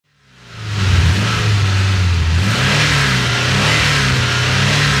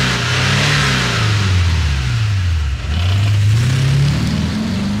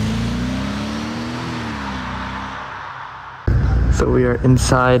are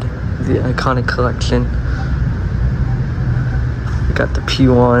inside the Ikonick collection. We got the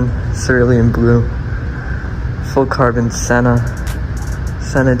P1 cerulean blue, full carbon Senna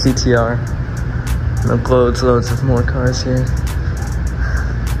GTR, and loads of more cars here.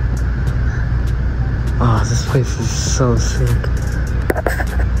 Oh, this place is so sick.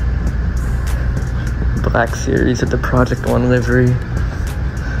 Black Series with the Project 1 livery.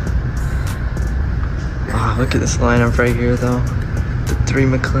 Oh, look at this lineup right here though. The 3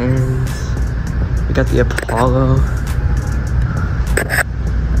 McLarens. We got the Apollo.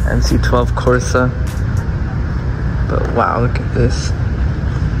 MC12 Corsa. But wow, look at this.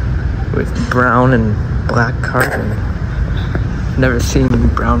 With brown and black carbon. Never seen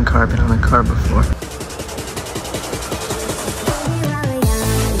brown carbon on a car before.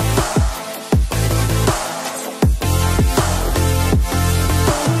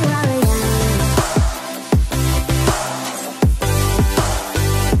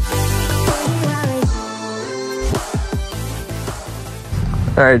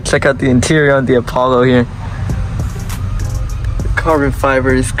 Alright, check out the interior on the Apollo here. The carbon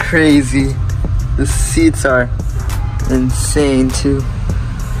fiber is crazy. The seats are insane too.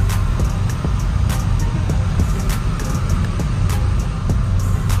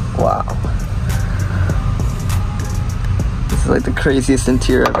 Wow. This is like the craziest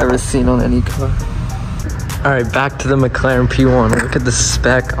interior I've ever seen on any car. Alright, back to the McLaren P1. Look at the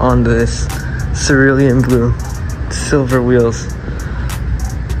spec on this. Cerulean blue. Silver wheels.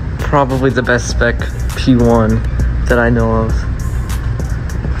 Probably the best spec P1 that I know of.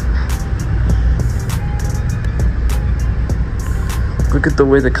 Look at the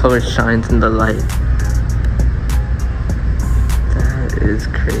way the color shines in the light. That is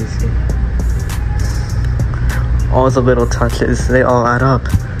crazy. All the little touches, they all add up.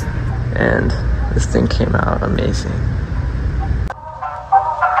 And this thing came out amazing.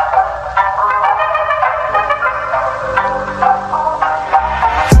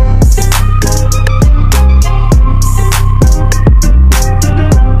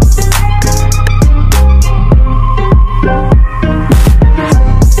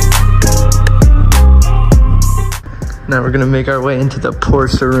 Now we're gonna make our way into the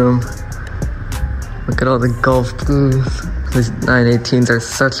Porsche room. Look at all the Gulf Blues. These 918s are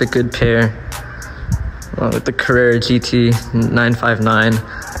such a good pair. Along with the Carrera GT 959.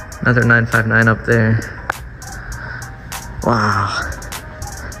 Another 959 up there. Wow.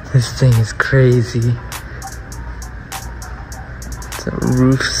 This thing is crazy. It's a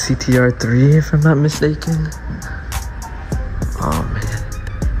roof CTR3 if I'm not mistaken. Oh man.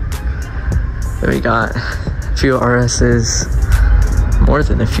 Then we got few RS's, more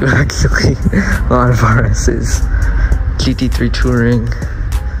than a few actually, a lot of RS's, GT3 Touring.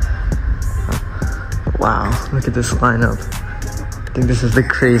 Wow, look at this lineup. I think this is the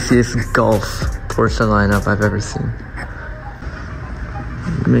craziest Gulf Porsche lineup I've ever seen.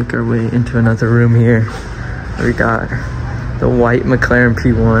 Make our way into another room here. We got the white McLaren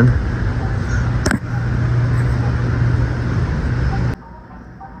P1.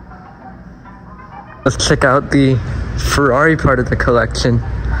 Let's check out the Ferrari part of the collection.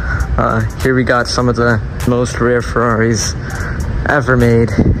 Here we got some of the most rare Ferraris ever made.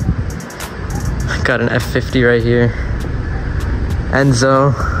 Got an F50 right here.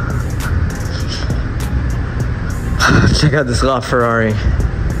 Enzo. Check out this LaFerrari.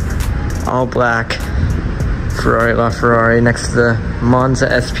 All black. Ferrari LaFerrari next to the Monza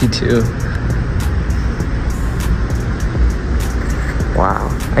SP2. Wow,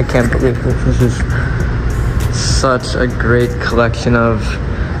 I can't believe this. This is such a great collection of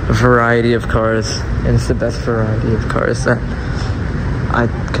a variety of cars, and it's the best variety of cars that I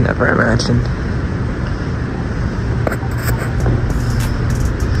can ever imagine.